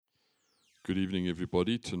Good evening,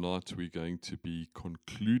 everybody. Tonight we're going to be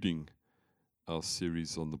concluding our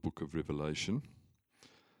series on the book of Revelation.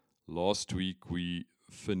 Last week we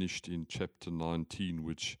finished in chapter 19,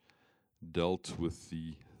 which dealt with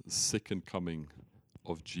the second coming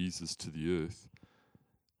of Jesus to the earth.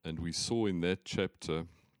 And we saw in that chapter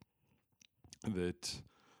that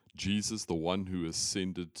Jesus, the one who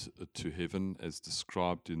ascended to heaven as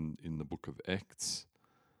described in the book of Acts,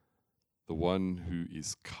 the one who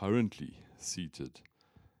is currently seated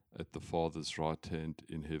at the Father's right hand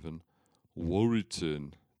in heaven, will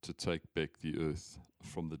return to take back the earth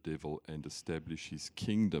from the devil and establish his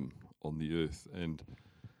kingdom on the earth. And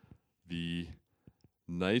the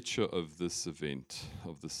nature of this event,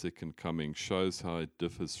 of the second coming, shows how it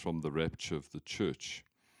differs from the rapture of the church.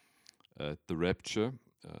 At the rapture,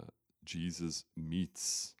 Jesus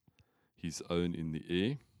meets his own in the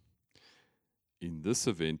air. In this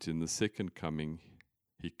event, in the second coming,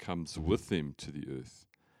 he comes with them to the earth.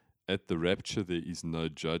 At the rapture, there is no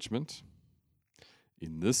judgment.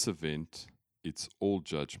 In this event, it's all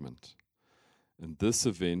judgment. And this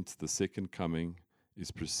event, the second coming,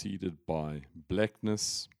 is preceded by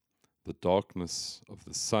blackness, the darkness of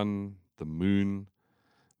the sun, the moon.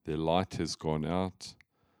 Their light has gone out.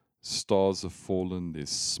 Stars have fallen.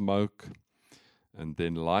 There's smoke. And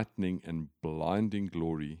then lightning and blinding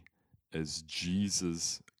glory as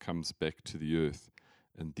Jesus comes back to the earth.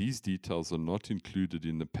 And these details are not included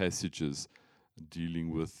in the passages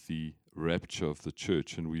dealing with the rapture of the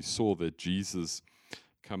church. And we saw that Jesus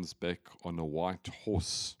comes back on a white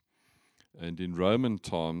horse. And in Roman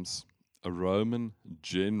times, a Roman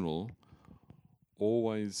general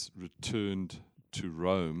always returned to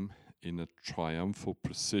Rome in a triumphal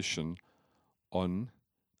procession on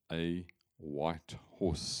a white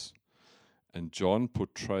horse. And John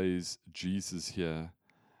portrays Jesus here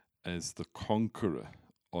as the conqueror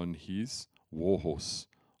on his war horse,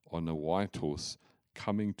 on a white horse,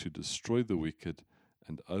 coming to destroy the wicked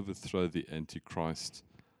and overthrow the Antichrist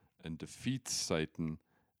and defeat Satan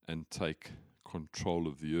and take control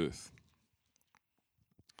of the earth.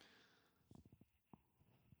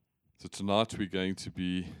 So tonight we're going to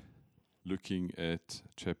be looking at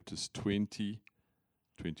chapters 20,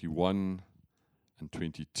 21, and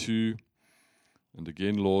 22. And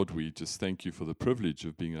again, Lord, we just thank you for the privilege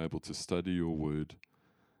of being able to study your word.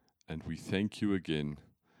 And we thank you again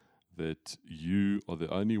that you are the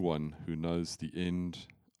only one who knows the end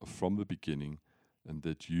from the beginning, and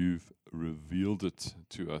that you've revealed it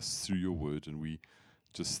to us through your word. And we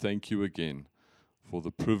just thank you again for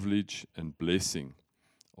the privilege and blessing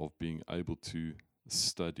of being able to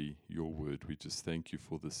study your word. We just thank you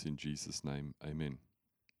for this in Jesus' name. Amen.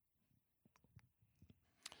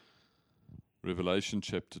 Revelation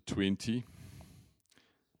chapter 20.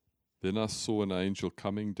 Then I saw an angel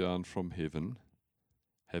coming down from heaven,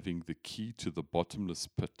 having the key to the bottomless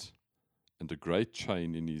pit, and a great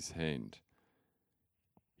chain in his hand.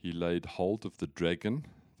 He laid hold of the dragon,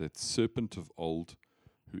 that serpent of old,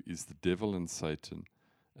 who is the devil and Satan,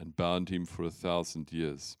 and bound him for 1,000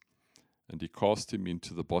 years. And he cast him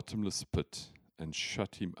into the bottomless pit, and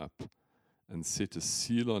shut him up, and set a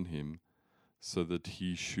seal on him, so that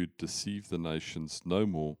he should deceive the nations no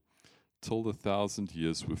more, till the 1,000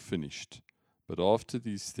 years were finished. But after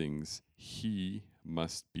these things he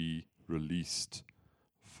must be released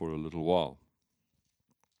for a little while.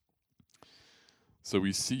 So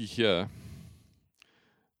we see here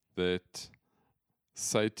that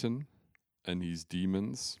Satan and his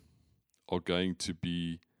demons are going to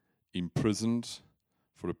be imprisoned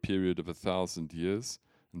for a period of 1,000 years.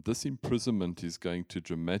 And this imprisonment is going to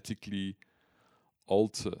dramatically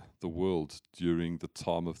alter the world during the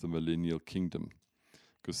time of the millennial kingdom,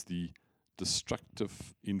 because the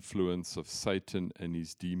destructive influence of Satan and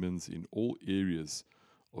his demons in all areas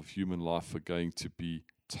of human life are going to be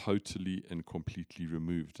totally and completely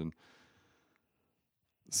removed. And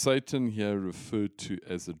Satan here referred to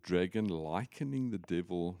as a dragon, likening the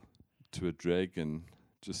devil to a dragon,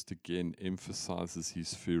 just again emphasizes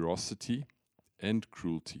his ferocity and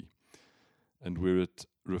cruelty. And where it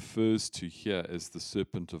refers to here as the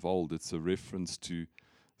serpent of old, it's a reference to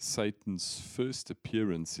Satan's first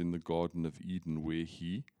appearance in the Garden of Eden, where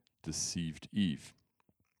he deceived Eve.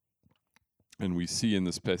 And we see in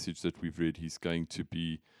this passage that we've read, he's going to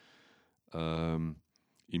be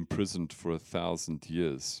imprisoned for 1,000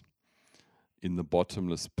 years in the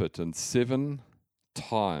bottomless pit. And 7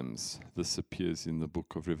 times this appears in the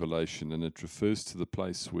book of Revelation, and it refers to the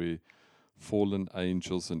place where fallen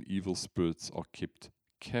angels and evil spirits are kept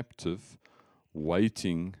captive,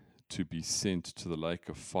 waiting to be sent to the lake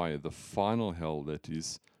of fire, the final hell that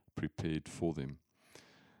is prepared for them.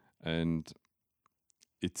 And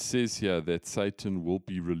it says here that Satan will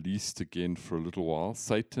be released again for a little while.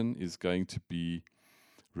 Satan is going to be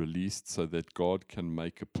released so that God can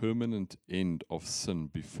make a permanent end of sin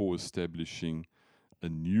before establishing a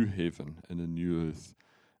new heaven and a new earth.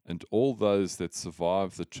 And all those that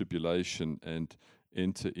survive the tribulation and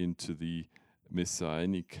enter into the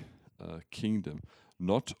messianic kingdom,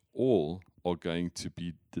 not all are going to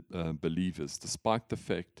be believers, despite the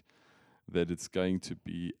fact that it's going to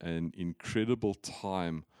be an incredible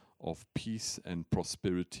time of peace and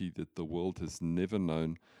prosperity that the world has never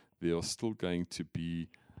known. There are still going to be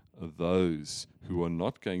those who are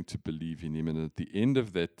not going to believe in him. And at the end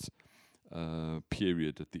of that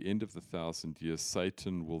period, at the end of the 1,000 years,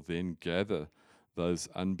 Satan will then gather those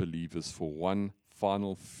unbelievers for one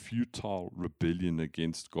final futile rebellion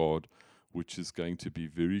against God, which is going to be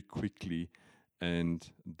very quickly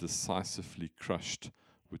and decisively crushed,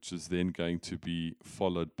 which is then going to be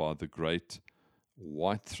followed by the great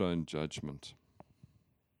white throne judgment.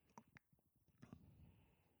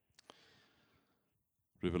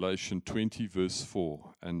 Revelation 20 verse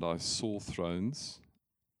 4, and I saw thrones,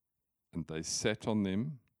 and they sat on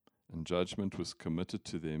them, and judgment was committed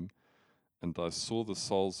to them. And I saw the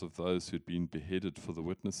souls of those who had been beheaded for the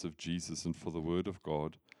witness of Jesus and for the word of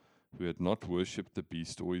God, who had not worshipped the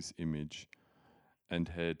beast or his image, and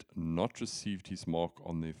had not received his mark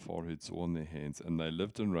on their foreheads or on their hands. And they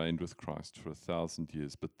lived and reigned with Christ for 1,000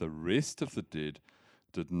 years. But the rest of the dead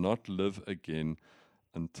did not live again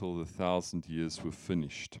until the 1,000 years were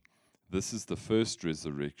finished. This is the first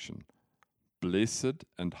resurrection. Blessed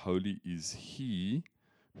and holy is he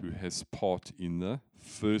who has part in the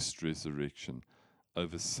first resurrection.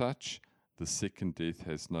 Over such the second death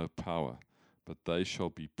has no power, but they shall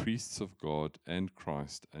be priests of God and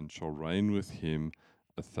Christ, and shall reign with him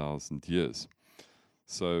 1,000 years.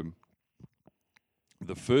 So,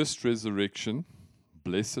 the first resurrection,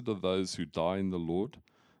 blessed are those who die in the Lord.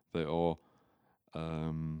 They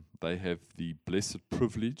have the blessed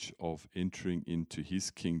privilege of entering into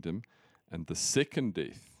his kingdom. And the second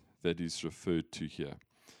death that is referred to here,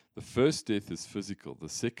 the first death is physical. The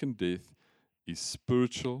second death is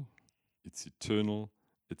spiritual. It's eternal.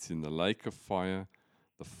 It's in the lake of fire,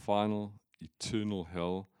 the final eternal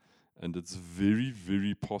hell. And it's very,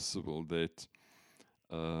 very possible that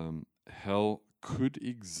hell could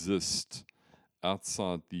exist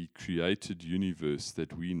outside the created universe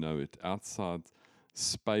that we know it, outside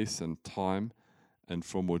space and time. And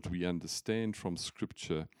from what we understand from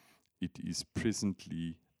Scripture, it is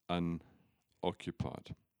presently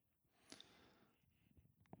unoccupied.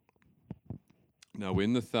 Now,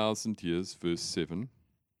 when the 1,000 years, verse 7,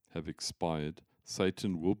 have expired,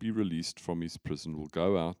 Satan will be released from his prison, will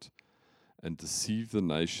go out and deceive the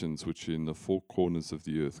nations which are in the four corners of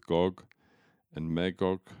the earth, Gog and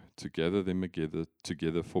Magog, to gather them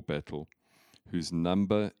together for battle, whose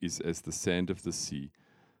number is as the sand of the sea.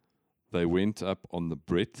 They went up on the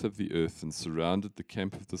breadth of the earth and surrounded the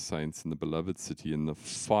camp of the saints in the beloved city, and the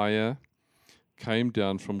fire came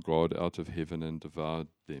down from God out of heaven and devoured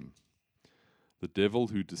them. The devil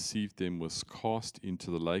who deceived them was cast into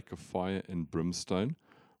the lake of fire and brimstone,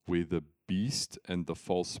 where the beast and the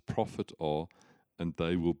false prophet are, and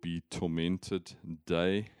they will be tormented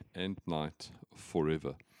day and night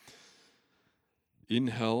forever. In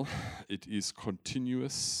hell, it is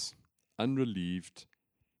continuous, unrelieved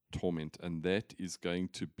torment, and that is going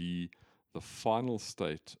to be the final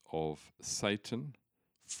state of Satan,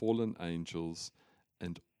 fallen angels,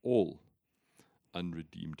 and all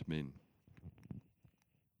unredeemed men.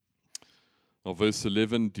 Now, verse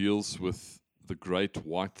 11 deals with the great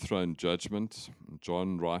white throne judgment.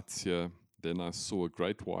 John writes here, "Then I saw a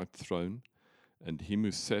great white throne, and him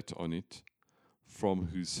who sat on it, from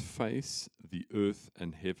whose face the earth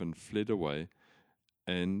and heaven fled away,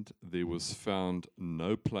 and there was found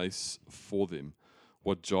no place for them."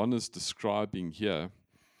 What John is describing here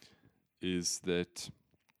is that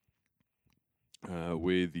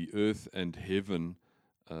where the earth and heaven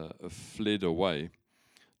fled away,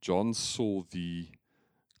 John saw the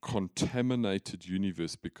contaminated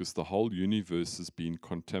universe, because the whole universe has been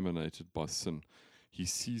contaminated by sin. He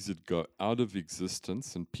sees it go out of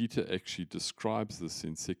existence, and Peter actually describes this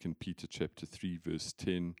in 2 Peter chapter 3, verse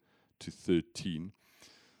 10 to 13.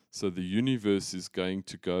 So the universe is going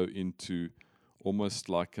to go into almost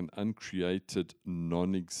like an uncreated,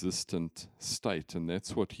 non-existent state, and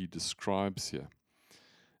that's what he describes here.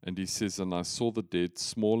 And he says, "And I saw the dead,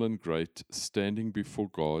 small and great, standing before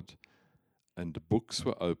God, and books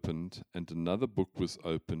were opened, and another book was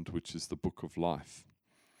opened, which is the book of life.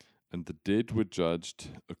 And the dead were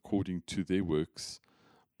judged according to their works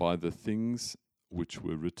by the things which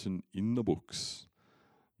were written in the books.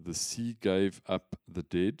 The sea gave up the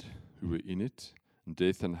dead who were in it, and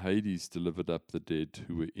death and Hades delivered up the dead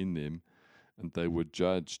who were in them, and they were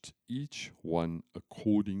judged, each one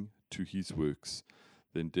according to his works.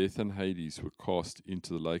 Then death and Hades were cast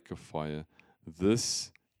into the lake of fire.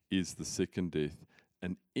 This is the second death,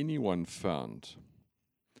 and anyone found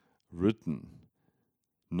written,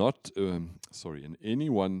 and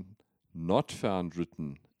anyone not found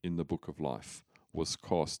written in the book of life was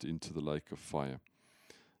cast into the lake of fire.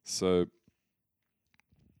 So,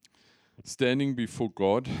 standing before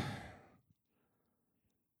God,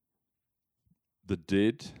 the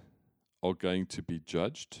dead are going to be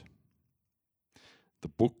judged. The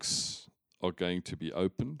books are going to be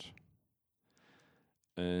opened.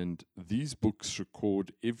 And these books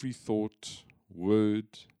record every thought, word,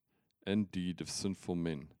 and deed of sinful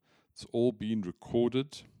men. It's all been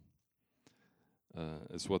recorded,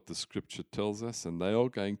 as what the scripture tells us, and they are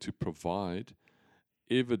going to provide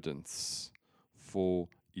evidence for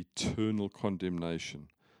eternal condemnation.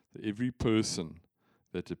 Every person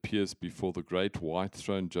that appears before the great white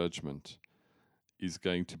throne judgment is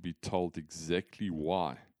going to be told exactly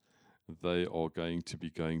why they are going to be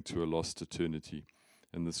going to a lost eternity.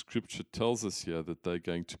 And the scripture tells us here that they're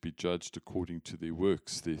going to be judged according to their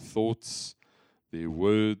works, their thoughts, their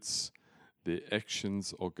words, their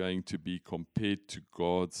actions are going to be compared to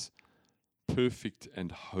God's perfect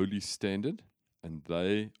and holy standard, and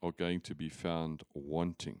they are going to be found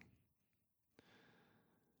wanting.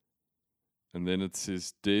 And then it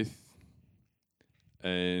says, death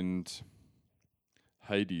and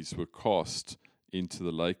Hades were cast into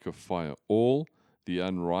the lake of fire. All the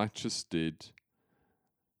unrighteous dead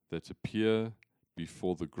that appear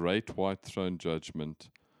before the great white throne judgment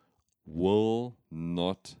will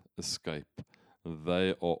not escape. They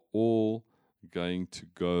are all going to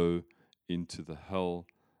go into the hell,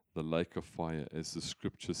 the lake of fire, as the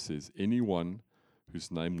scripture says. Anyone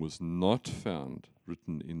whose name was not found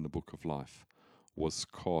written in the book of life was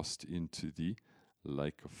cast into the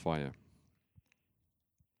lake of fire.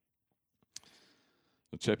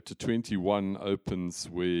 Chapter 21 opens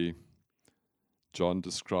where John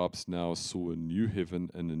describes, now saw a new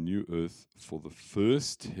heaven and a new earth, for the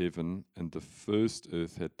first heaven and the first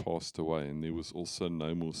earth had passed away, and there was also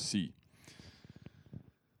no more sea.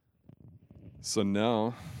 So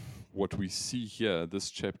now, what we see here,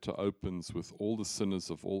 this chapter opens with all the sinners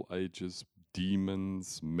of all ages,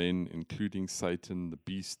 demons, men, including Satan, the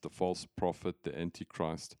beast, the false prophet, the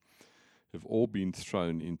Antichrist, have all been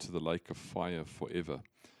thrown into the lake of fire forever.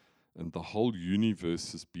 And the whole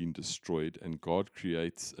universe has been destroyed, and God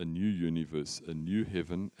creates a new universe, a new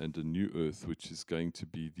heaven and a new earth, which is going to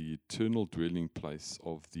be the eternal dwelling place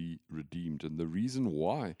of the redeemed. And the reason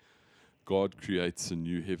why God creates a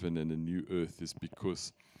new heaven and a new earth is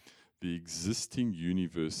because the existing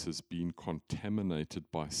universe has been contaminated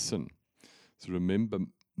by sin. So remember,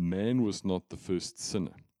 man was not the first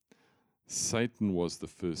sinner. Satan was the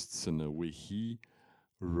first sinner, where he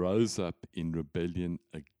rose up in rebellion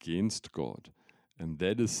against God. And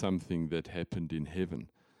that is something that happened in heaven.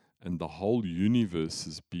 And the whole universe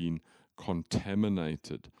has been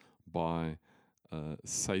contaminated by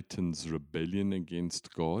Satan's rebellion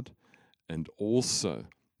against God, and also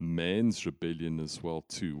man's rebellion as well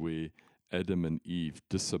too, where Adam and Eve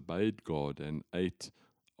disobeyed God and ate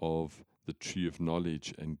of the tree of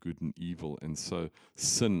knowledge and good and evil. And so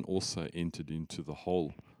sin also entered into the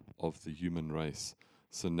whole of the human race.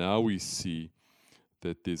 So now we see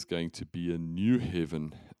that there's going to be a new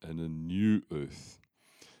heaven and a new earth.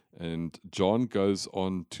 And John goes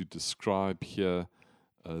on to describe here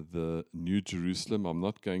the New Jerusalem. I'm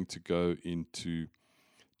not going to go into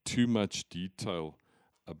too much detail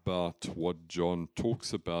about what John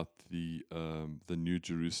talks about the New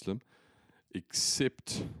Jerusalem,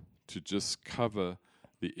 except to just cover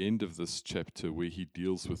the end of this chapter where he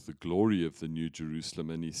deals with the glory of the New Jerusalem.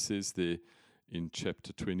 And he says there in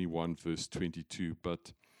chapter 21, verse 22,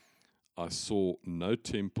 but I saw no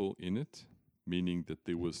temple in it, meaning that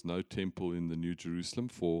there was no temple in the New Jerusalem,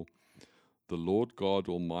 for the Lord God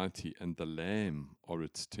Almighty and the Lamb are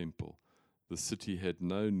its temple. The city had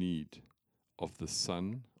no need of the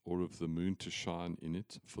sun or of the moon to shine in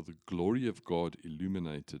it, for the glory of God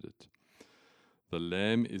illuminated it. The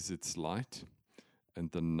Lamb is its light,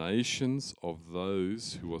 and the nations of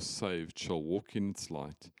those who are saved shall walk in its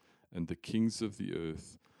light, and the kings of the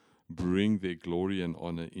earth bring their glory and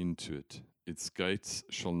honor into it. Its gates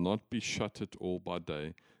shall not be shut at all by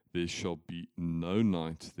day, there shall be no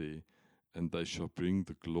night there, and they shall bring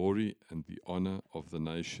the glory and the honor of the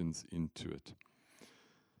nations into it.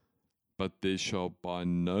 but there shall by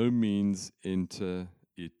no means enter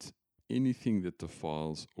it anything that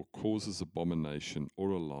defiles or causes abomination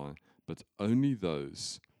or a lie, but only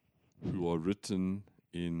those who are written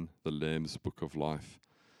in the Lamb's book of life.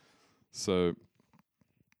 So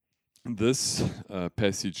this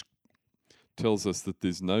passage tells us that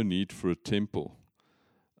there's no need for a temple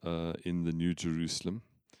in the New Jerusalem,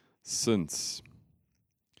 since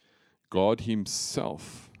God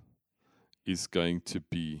himself is going to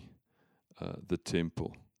be the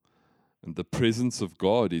temple. And the presence of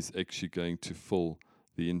God is actually going to fill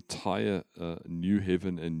the entire new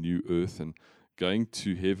heaven and new earth. And going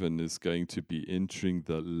to heaven is going to be entering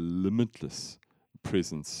the limitless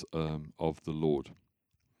presence of the Lord.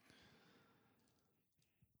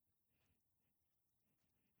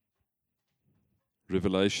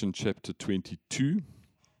 Revelation chapter 22.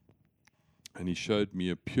 And he showed me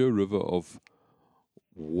a pure river of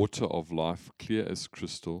water of life, clear as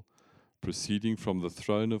crystal, proceeding from the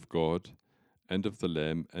throne of God and of the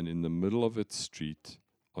Lamb, and in the middle of its street,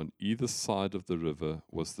 on either side of the river,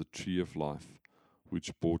 was the tree of life,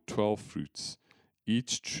 which bore 12 fruits,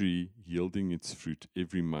 each tree yielding its fruit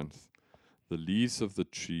every month. The leaves of the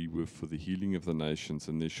tree were for the healing of the nations,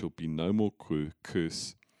 and there shall be no more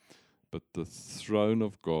curse, but the throne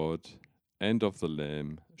of God and of the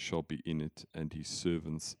Lamb shall be in it, and his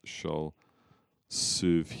servants shall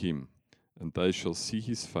serve him. And they shall see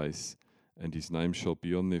his face, and his name shall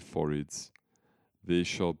be on their foreheads. There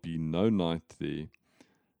shall be no night there.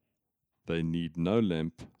 They need no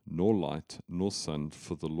lamp, nor light, nor sun,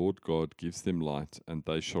 for the Lord God gives them light, and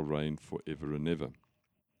they shall reign forever and ever.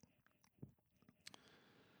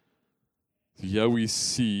 Here we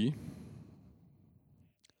see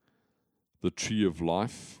the tree of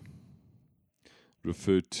life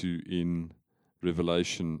referred to in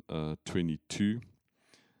Revelation 22.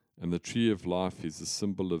 And the tree of life is a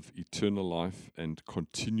symbol of eternal life and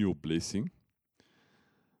continual blessing.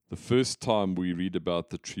 The first time we read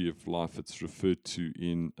about the tree of life, it's referred to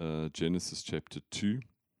in Genesis chapter 2.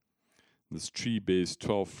 This tree bears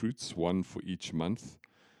 12 fruits, one for each month.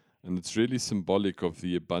 And it's really symbolic of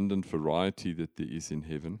the abundant variety that there is in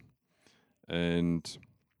heaven. And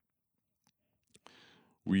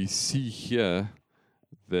we see here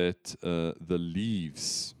that the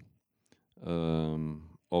leaves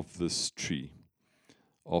of this tree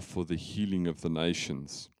are for the healing of the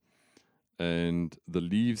nations. And the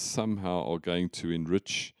leaves somehow are going to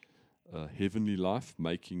enrich heavenly life,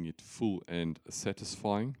 making it full and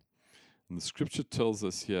satisfying. And the scripture tells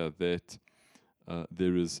us here that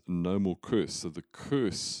there is no more curse. So the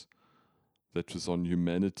curse that was on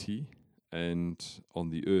humanity and on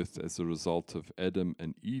the earth as a result of Adam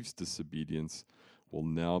and Eve's disobedience will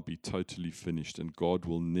now be totally finished, and God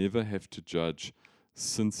will never have to judge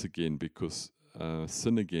sin again because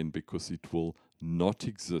it will not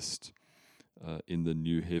exist in the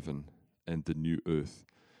new heaven and the new earth.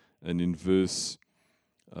 And in verse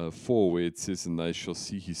 4, where it says, "And they shall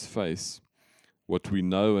see his face," what we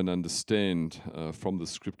know and understand from the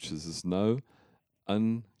scriptures is no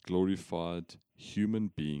unglorified human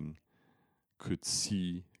being could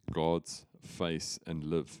see God's face and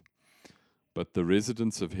live. But the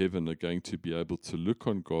residents of heaven are going to be able to look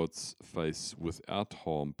on God's face without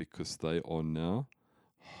harm because they are now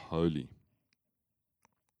holy.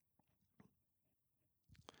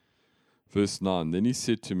 Verse 9, "Then he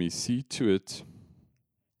said to me, see to it."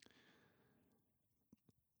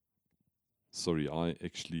 Sorry, I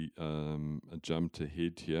actually jumped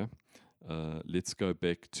ahead here. Let's go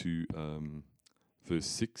back to verse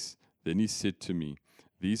 6. "Then he said to me,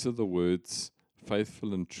 these are the words,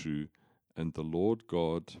 faithful and true, and the Lord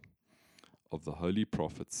God of the holy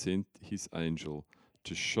prophets sent his angel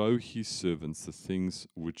to show his servants the things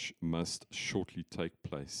which must shortly take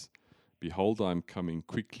place. Behold, I am coming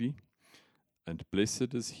quickly, and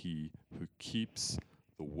blessed is he who keeps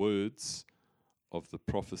the words of the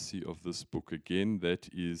prophecy of this book." Again, that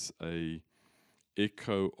is a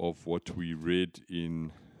echo of what we read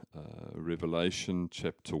in Revelation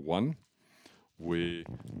chapter 1, where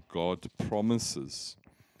God promises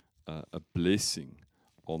a blessing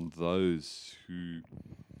on those who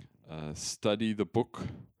study the book,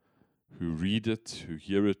 who read it, who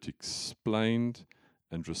hear it explained,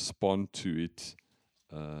 and respond to it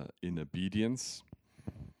in obedience.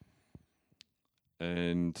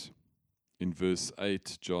 And in verse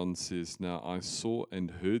 8, John says, "Now I saw and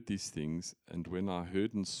heard these things, and when I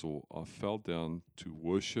heard and saw, I fell down to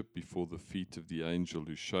worship before the feet of the angel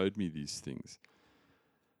who showed me these things.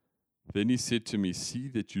 Then he said to me, see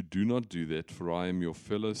that you do not do that, for I am your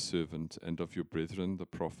fellow servant and of your brethren the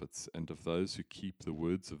prophets, and of those who keep the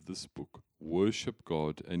words of this book. Worship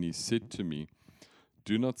God. And he said to me,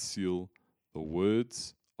 do not seal the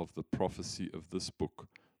words of the prophecy of this book,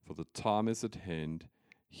 for the time is at hand.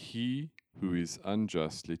 He who is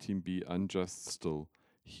unjust, let him be unjust still.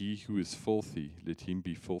 He who is filthy, let him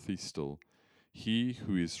be filthy still. He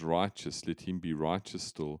who is righteous, let him be righteous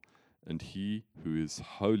still. And he who is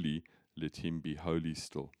holy, let him be holy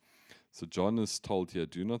still. So John is told here,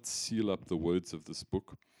 do not seal up the words of this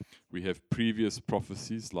book. We have previous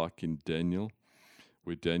prophecies, like in Daniel,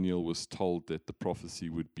 where Daniel was told that the prophecy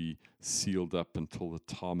would be sealed up until the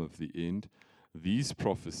time of the end. These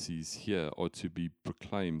prophecies here are to be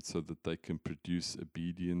proclaimed so that they can produce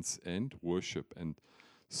obedience and worship and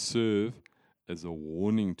serve as a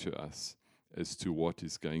warning to us as to what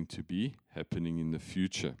is going to be happening in the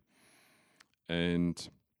future. And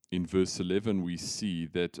in verse 11, we see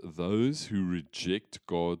that those who reject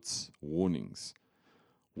God's warnings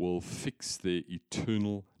will fix their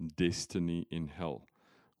eternal destiny in hell,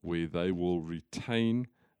 where they will retain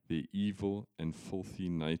their evil and filthy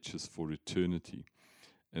natures for eternity.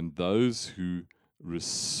 And those who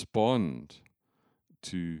respond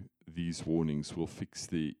to these warnings will fix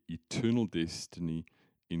their eternal destiny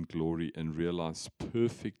in glory and realize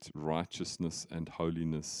perfect righteousness and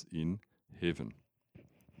holiness in heaven.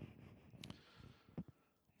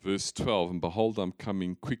 Verse 12, and behold, I'm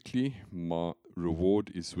coming quickly. My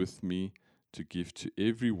reward is with me to give to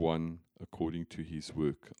everyone according to his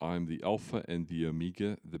work. I am the Alpha and the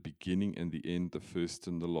Omega, the beginning and the end, the first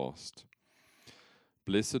and the last.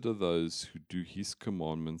 Blessed are those who do his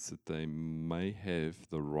commandments, that they may have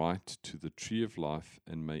the right to the tree of life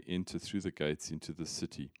and may enter through the gates into the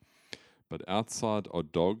city. But outside are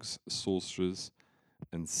dogs, sorcerers,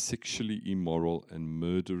 and sexually immoral, and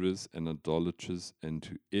murderers, and idolaters,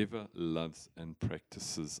 and whoever loves and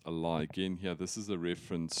practices a lie. Again, here, this is a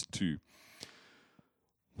reference to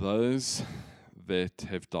those that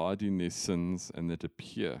have died in their sins and that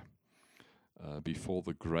appear before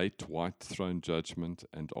the great white throne judgment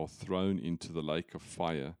and are thrown into the lake of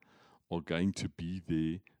fire are going to be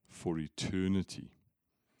there for eternity.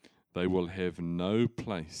 They will have no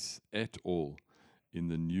place at all in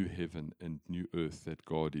the new heaven and new earth that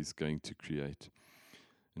God is going to create.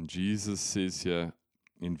 And Jesus says here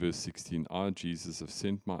in verse 16, I, Jesus, have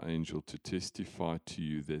sent my angel to testify to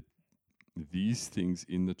you that these things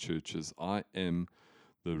in the churches. I am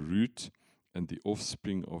the root and the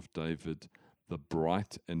offspring of David, the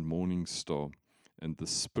bright and morning star. And the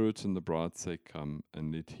Spirit and the bride say, come,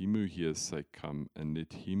 and let him who hears say, come, and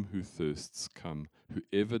let him who thirsts come.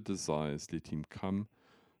 Whoever desires, let him come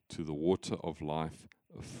to the water of life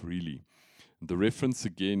freely. The reference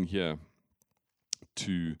again here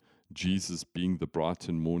to Jesus being the bright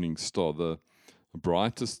and morning star, the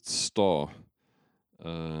brightest star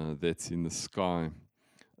that's in the sky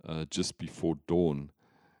just before dawn,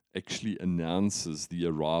 actually announces the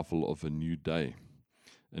arrival of a new day.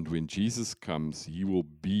 And when Jesus comes,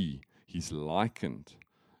 he's likened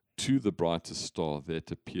to the brightest star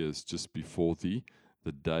that appears just before the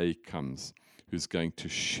day comes, who's going to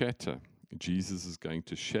shatter. Jesus is going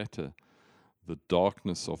to shatter the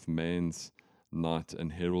darkness of man's night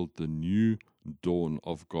and herald the new dawn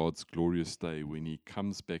of God's glorious day when he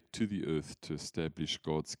comes back to the earth to establish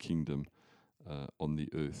God's kingdom on the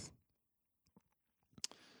earth.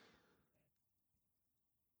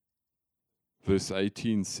 Verse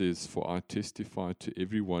 18 says, for I testify to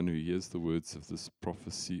everyone who hears the words of this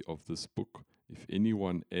prophecy of this book. If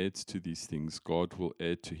anyone adds to these things, God will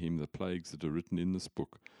add to him the plagues that are written in this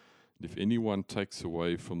book. And if anyone takes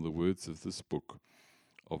away from the words of this book,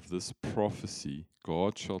 of this prophecy,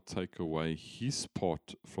 God shall take away his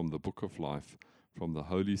part from the book of life, from the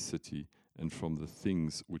holy city, and from the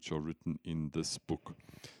things which are written in this book.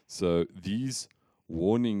 So these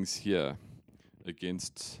warnings here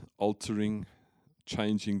against altering,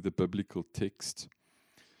 changing the biblical text,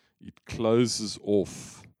 it closes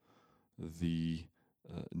off the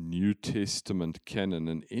New Testament canon,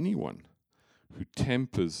 and anyone who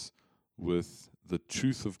tampers with the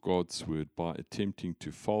truth of God's word by attempting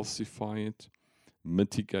to falsify it,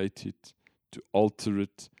 mitigate it, to alter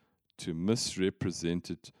it, to misrepresent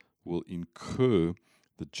it, will incur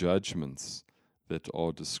the judgments that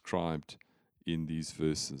are described in these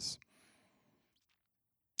verses.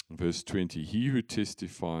 Verse 20, he who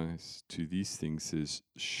testifies to these things says,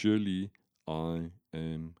 surely I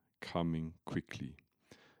am coming quickly.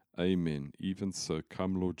 Amen. Even so,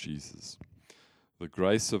 come, Lord Jesus. The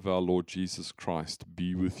grace of our Lord Jesus Christ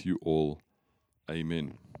be with you all.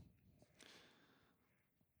 Amen.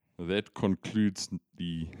 that concludes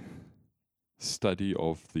the study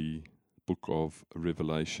of the book of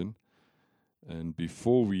Revelation. And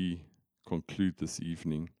before we conclude this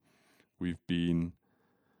evening, we've been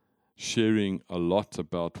sharing a lot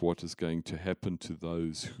about what is going to happen to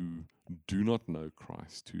those who do not know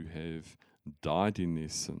Christ, who have died in their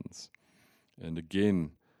sins. And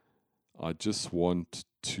again, I just want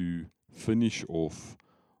to finish off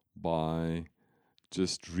by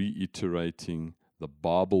just reiterating the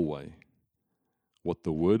Bible way, what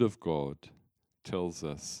the Word of God tells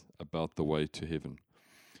us about the way to heaven.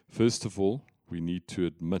 First of all, we need to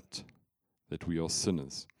admit that we are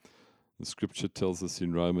sinners. The scripture tells us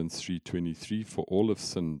in Romans 3:23, "For all have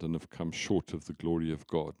sinned and have come short of the glory of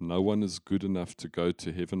God." No one is good enough to go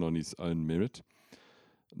to heaven on his own merit.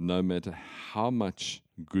 No matter how much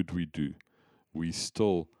good we do, we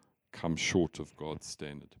still come short of God's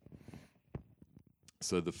standard.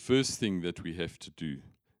 So the first thing that we have to do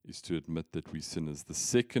is to admit that we're sinners. The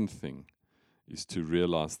second thing is to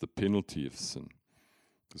realize the penalty of sin.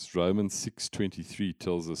 Because Romans 6:23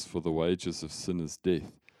 tells us, "For the wages of sin is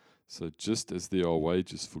death." So just as there are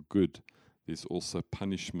wages for good, there's also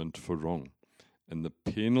punishment for wrong. And the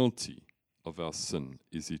penalty of our sin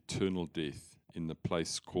is eternal death in the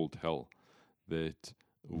place called hell that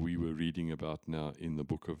we were reading about now in the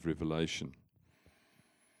book of Revelation.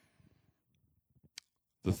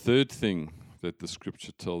 The third thing that the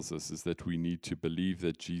scripture tells us is that we need to believe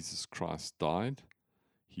that Jesus Christ died,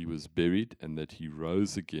 he was buried, and that he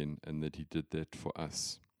rose again, and that he did that for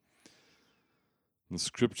us. The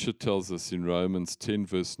scripture tells us in Romans 10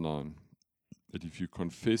 verse 9 that if you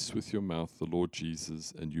confess with your mouth the Lord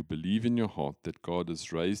Jesus and you believe in your heart that God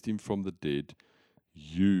has raised him from the dead,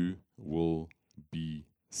 you will be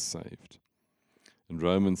saved. And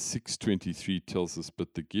Romans 6:23 tells us,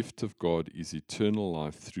 "But the gift of God is eternal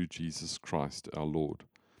life through Jesus Christ our Lord.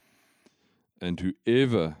 And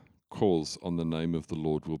whoever calls on the name of the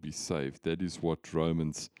Lord will be saved." That is what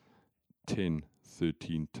Romans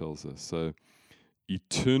 10:13 tells us. So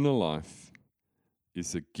eternal life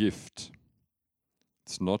is a gift.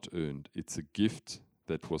 It's not earned. It's a gift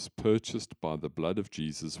that was purchased by the blood of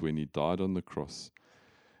Jesus when he died on the cross.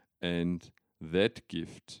 And that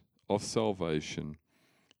gift of salvation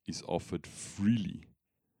is offered freely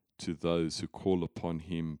to those who call upon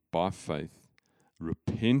him by faith,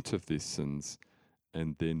 repent of their sins,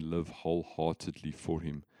 and then live wholeheartedly for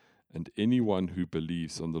him. And anyone who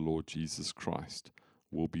believes on the Lord Jesus Christ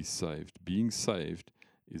will be saved. Being saved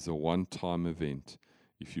is a one-time event.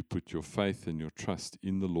 If you put your faith and your trust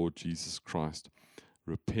in the Lord Jesus Christ,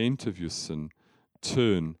 repent of your sin,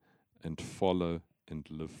 turn and follow and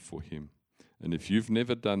live for him. And if you've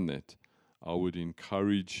never done that, I would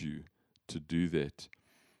encourage you to do that,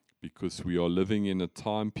 because we are living in a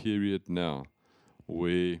time period now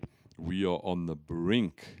where we are on the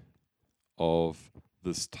brink of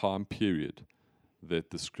this time period that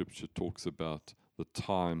the scripture talks about, the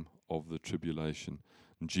time of the tribulation.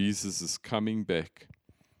 And Jesus is coming back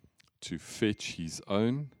to fetch his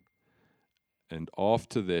own, and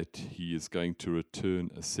after that he is going to return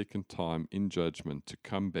a second time in judgment to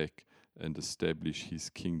come back and establish his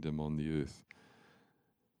kingdom on the earth.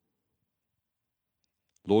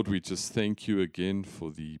 Lord, we just thank you again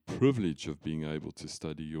for the privilege of being able to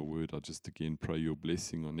study your word. I just again pray your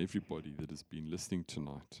blessing on everybody that has been listening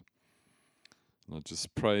tonight. And I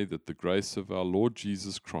just pray that the grace of our Lord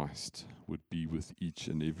Jesus Christ would be with each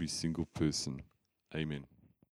and every single person. Amen.